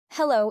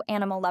Hello,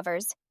 animal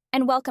lovers,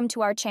 and welcome to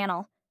our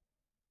channel.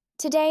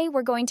 Today,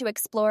 we're going to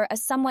explore a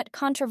somewhat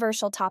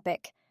controversial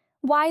topic: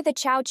 why the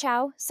Chow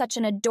Chow, such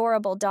an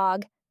adorable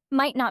dog,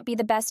 might not be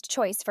the best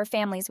choice for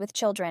families with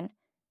children.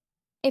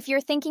 If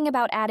you're thinking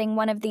about adding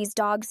one of these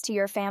dogs to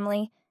your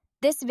family,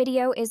 this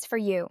video is for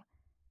you.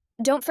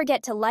 Don't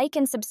forget to like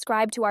and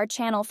subscribe to our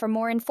channel for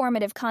more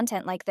informative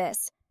content like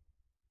this.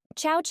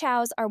 Chow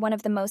Chows are one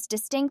of the most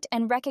distinct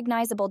and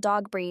recognizable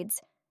dog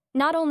breeds,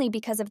 not only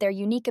because of their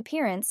unique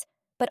appearance,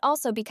 but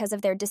also because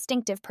of their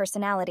distinctive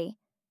personality.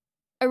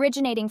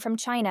 Originating from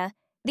China,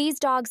 these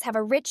dogs have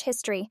a rich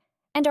history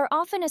and are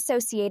often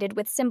associated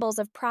with symbols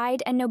of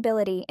pride and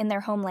nobility in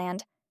their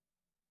homeland.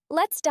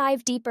 Let's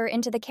dive deeper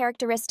into the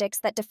characteristics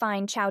that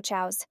define Chow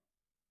Chows.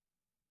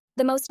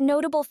 The most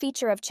notable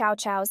feature of Chow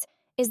Chows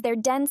is their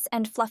dense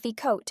and fluffy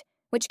coat,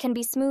 which can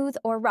be smooth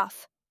or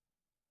rough.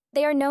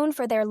 They are known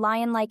for their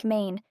lion-like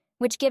mane,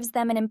 which gives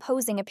them an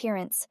imposing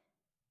appearance.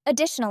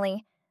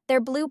 Additionally, their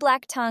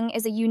blue-black tongue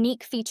is a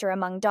unique feature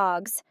among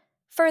dogs,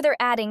 further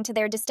adding to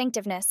their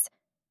distinctiveness.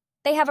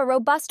 They have a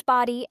robust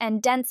body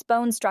and dense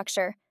bone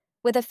structure,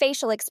 with a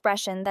facial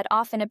expression that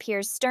often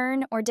appears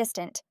stern or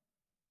distant.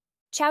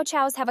 Chow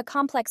Chows have a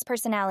complex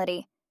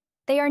personality.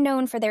 They are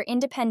known for their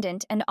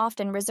independent and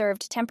often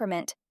reserved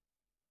temperament.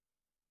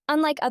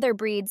 Unlike other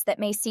breeds that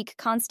may seek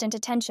constant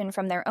attention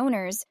from their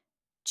owners,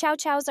 Chow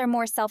Chows are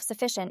more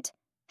self-sufficient.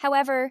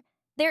 However,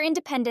 their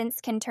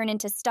independence can turn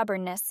into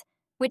stubbornness,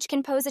 which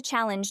can pose a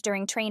challenge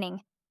during training.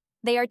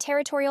 They are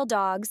territorial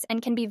dogs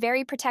and can be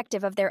very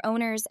protective of their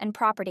owners and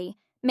property,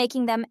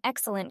 making them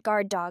excellent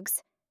guard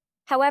dogs.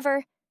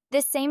 However,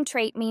 this same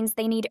trait means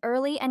they need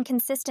early and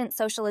consistent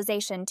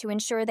socialization to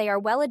ensure they are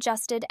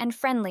well-adjusted and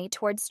friendly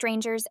towards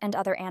strangers and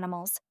other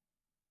animals.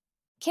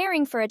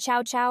 Caring for a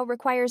Chow Chow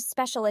requires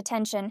special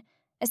attention,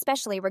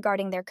 especially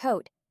regarding their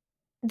coat.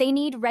 They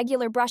need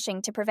regular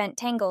brushing to prevent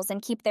tangles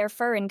and keep their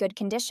fur in good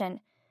condition.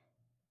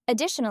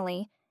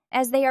 Additionally,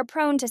 as they are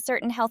prone to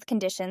certain health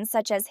conditions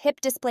such as hip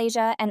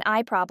dysplasia and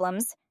eye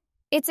problems,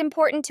 it's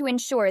important to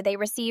ensure they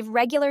receive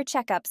regular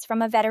checkups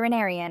from a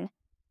veterinarian.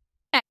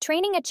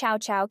 Training a Chow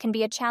Chow can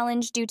be a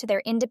challenge due to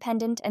their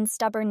independent and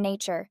stubborn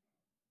nature.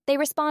 They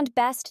respond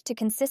best to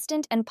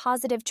consistent and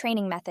positive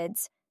training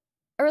methods.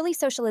 Early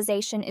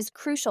socialization is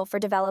crucial for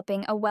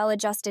developing a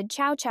well-adjusted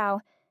Chow Chow,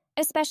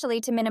 especially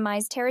to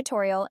minimize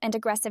territorial and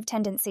aggressive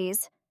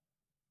tendencies.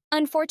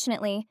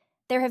 Unfortunately,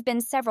 there have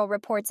been several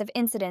reports of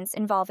incidents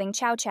involving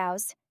Chow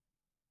Chows.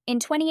 In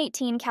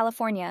 2018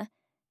 California,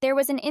 there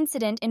was an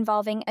incident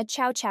involving a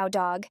Chow Chow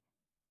dog.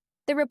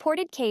 The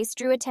reported case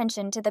drew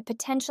attention to the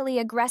potentially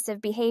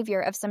aggressive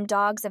behavior of some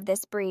dogs of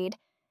this breed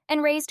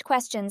and raised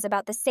questions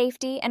about the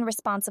safety and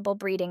responsible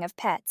breeding of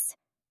pets.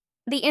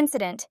 The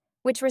incident,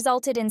 which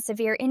resulted in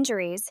severe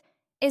injuries,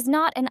 is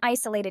not an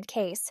isolated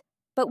case,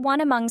 but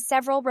one among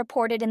several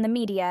reported in the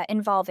media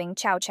involving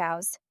Chow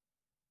Chows.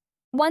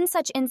 One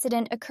such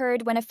incident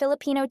occurred when a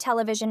Filipino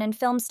television and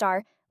film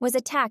star was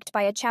attacked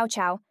by a Chow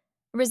Chow,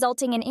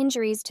 resulting in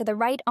injuries to the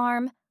right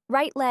arm,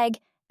 right leg,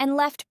 and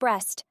left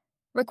breast,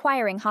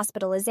 requiring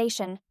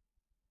hospitalization.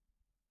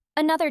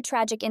 Another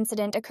tragic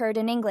incident occurred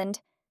in England,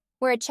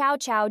 where a Chow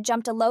Chow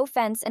jumped a low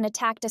fence and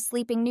attacked a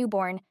sleeping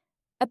newborn,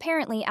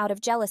 apparently out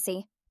of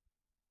jealousy.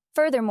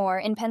 Furthermore,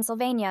 in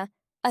Pennsylvania,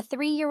 a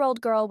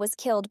 3-year-old girl was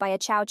killed by a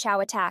Chow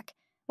Chow attack,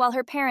 while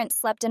her parents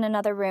slept in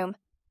another room.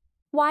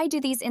 Why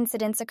do these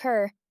incidents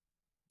occur?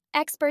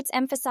 Experts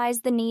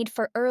emphasize the need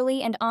for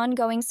early and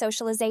ongoing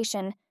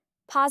socialization,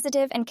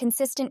 positive and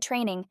consistent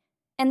training,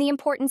 and the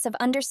importance of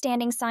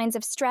understanding signs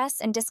of stress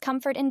and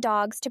discomfort in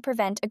dogs to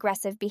prevent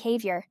aggressive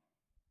behavior.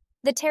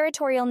 The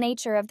territorial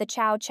nature of the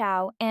Chow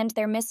Chow and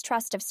their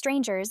mistrust of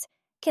strangers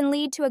can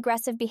lead to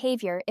aggressive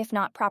behavior if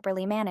not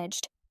properly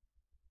managed.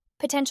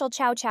 Potential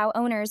Chow Chow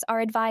owners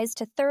are advised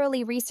to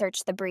thoroughly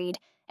research the breed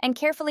and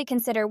carefully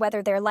consider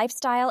whether their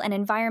lifestyle and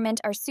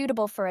environment are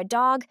suitable for a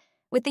dog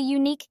with the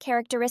unique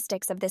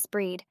characteristics of this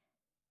breed.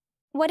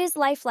 What is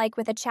life like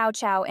with a Chow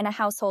Chow in a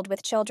household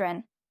with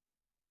children?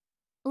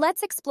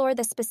 Let's explore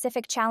the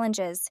specific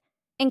challenges,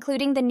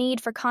 including the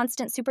need for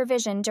constant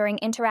supervision during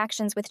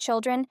interactions with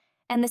children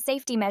and the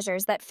safety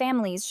measures that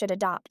families should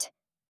adopt.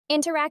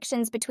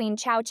 Interactions between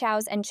Chow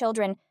Chows and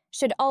children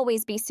should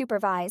always be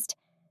supervised.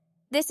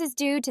 This is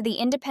due to the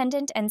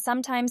independent and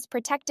sometimes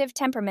protective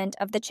temperament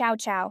of the Chow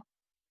Chow,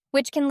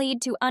 which can lead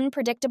to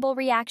unpredictable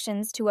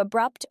reactions to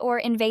abrupt or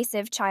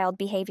invasive child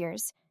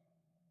behaviors.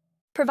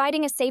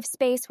 Providing a safe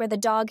space where the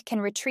dog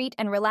can retreat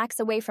and relax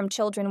away from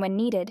children when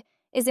needed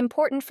is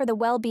important for the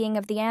well-being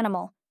of the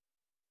animal.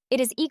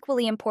 It is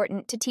equally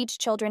important to teach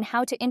children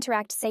how to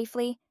interact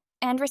safely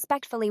and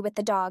respectfully with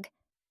the dog,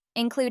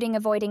 including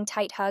avoiding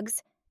tight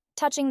hugs,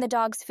 touching the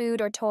dog's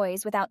food or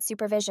toys without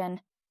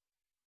supervision.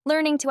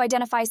 Learning to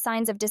identify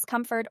signs of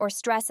discomfort or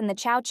stress in the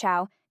Chow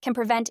Chow can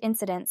prevent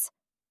incidents.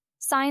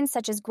 Signs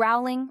such as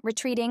growling,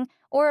 retreating,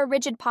 or a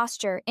rigid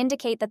posture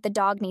indicate that the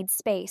dog needs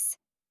space.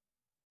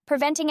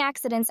 Preventing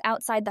accidents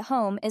outside the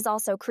home is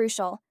also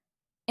crucial.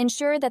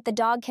 Ensure that the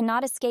dog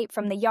cannot escape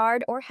from the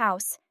yard or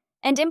house,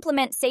 and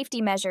implement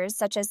safety measures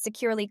such as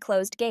securely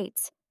closed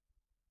gates.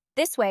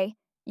 This way,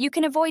 you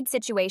can avoid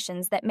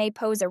situations that may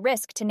pose a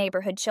risk to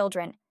neighborhood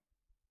children.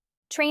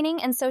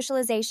 Training and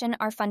socialization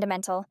are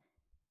fundamental.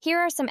 Here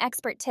are some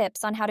expert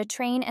tips on how to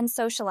train and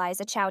socialize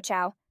a Chow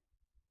Chow.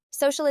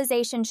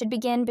 Socialization should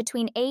begin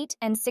between 8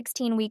 and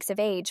 16 weeks of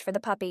age for the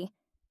puppy.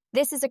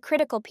 This is a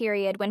critical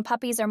period when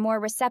puppies are more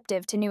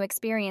receptive to new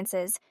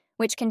experiences,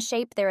 which can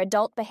shape their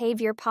adult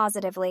behavior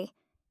positively.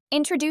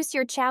 Introduce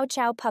your Chow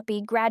Chow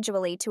puppy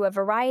gradually to a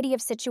variety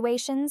of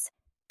situations,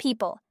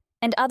 people,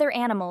 and other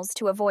animals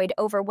to avoid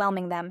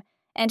overwhelming them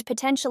and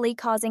potentially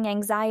causing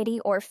anxiety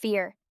or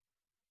fear.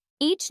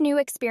 Each new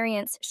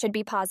experience should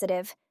be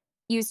positive.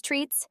 Use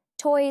treats,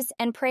 toys,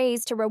 and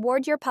praise to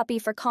reward your puppy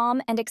for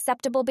calm and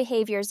acceptable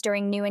behaviors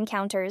during new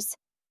encounters.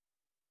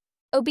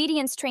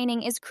 Obedience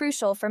training is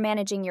crucial for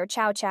managing your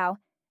Chow Chow,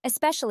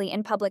 especially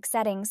in public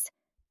settings.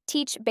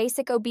 Teach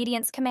basic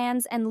obedience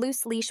commands and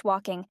loose leash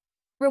walking,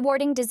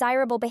 rewarding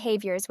desirable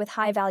behaviors with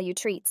high-value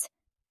treats.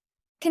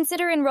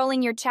 Consider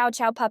enrolling your Chow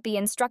Chow puppy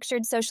in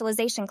structured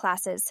socialization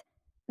classes.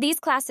 These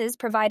classes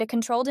provide a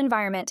controlled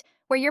environment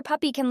where your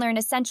puppy can learn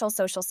essential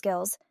social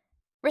skills.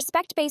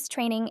 Respect-based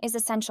training is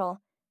essential.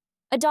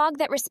 A dog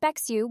that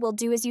respects you will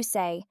do as you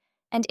say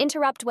and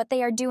interrupt what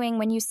they are doing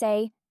when you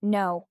say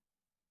no.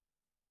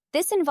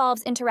 This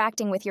involves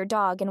interacting with your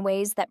dog in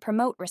ways that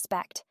promote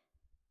respect.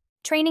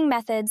 Training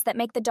methods that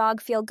make the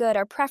dog feel good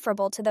are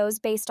preferable to those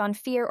based on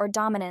fear or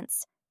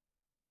dominance.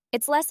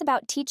 It's less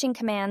about teaching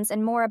commands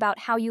and more about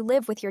how you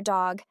live with your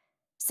dog,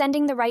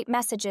 sending the right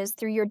messages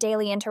through your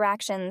daily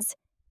interactions.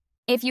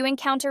 If you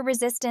encounter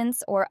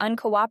resistance or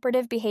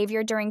uncooperative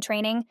behavior during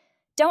training,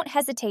 don't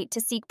hesitate to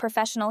seek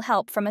professional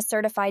help from a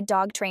certified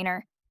dog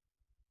trainer.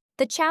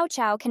 The Chow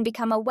Chow can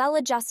become a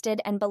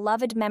well-adjusted and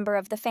beloved member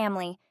of the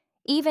family,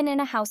 even in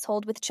a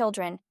household with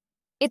children.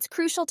 It's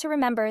crucial to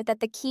remember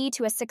that the key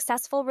to a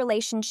successful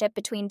relationship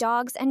between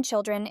dogs and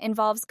children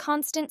involves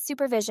constant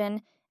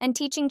supervision and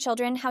teaching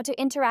children how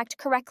to interact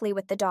correctly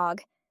with the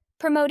dog,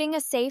 promoting a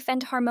safe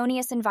and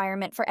harmonious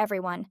environment for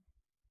everyone.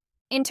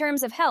 In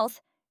terms of health,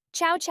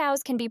 Chow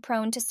Chows can be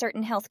prone to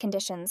certain health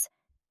conditions,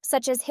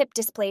 such as hip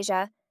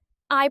dysplasia,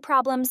 eye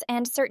problems,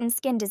 and certain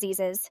skin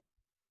diseases.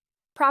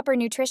 Proper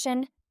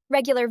nutrition,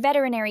 regular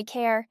veterinary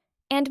care,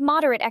 and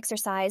moderate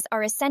exercise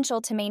are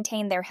essential to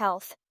maintain their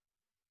health.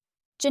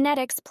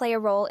 Genetics play a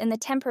role in the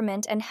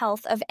temperament and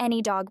health of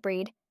any dog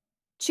breed.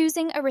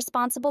 Choosing a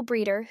responsible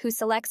breeder who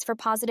selects for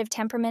positive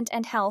temperament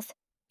and health,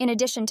 in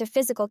addition to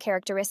physical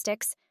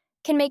characteristics,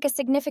 can make a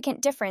significant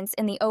difference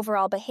in the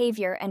overall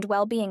behavior and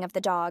well-being of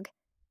the dog.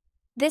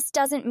 This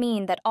doesn't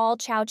mean that all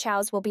Chow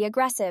Chows will be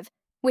aggressive,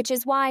 which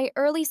is why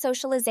early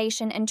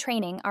socialization and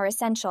training are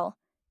essential.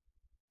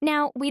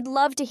 Now, we'd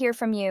love to hear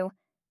from you.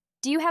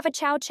 Do you have a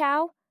Chow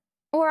Chow?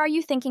 Or are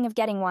you thinking of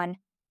getting one?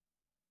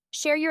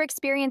 Share your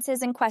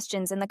experiences and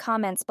questions in the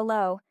comments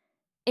below.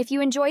 If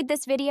you enjoyed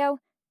this video,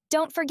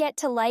 don't forget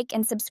to like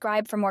and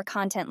subscribe for more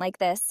content like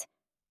this.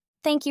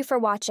 Thank you for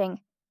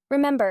watching.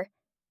 Remember,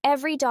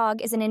 every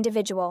dog is an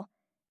individual,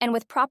 and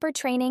with proper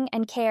training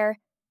and care,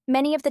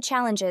 many of the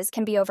challenges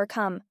can be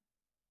overcome.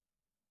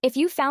 If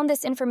you found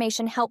this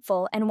information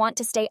helpful and want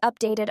to stay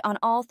updated on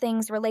all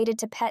things related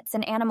to pets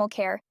and animal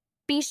care,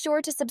 be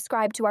sure to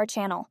subscribe to our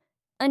channel.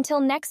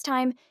 Until next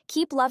time,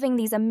 keep loving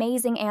these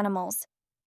amazing animals.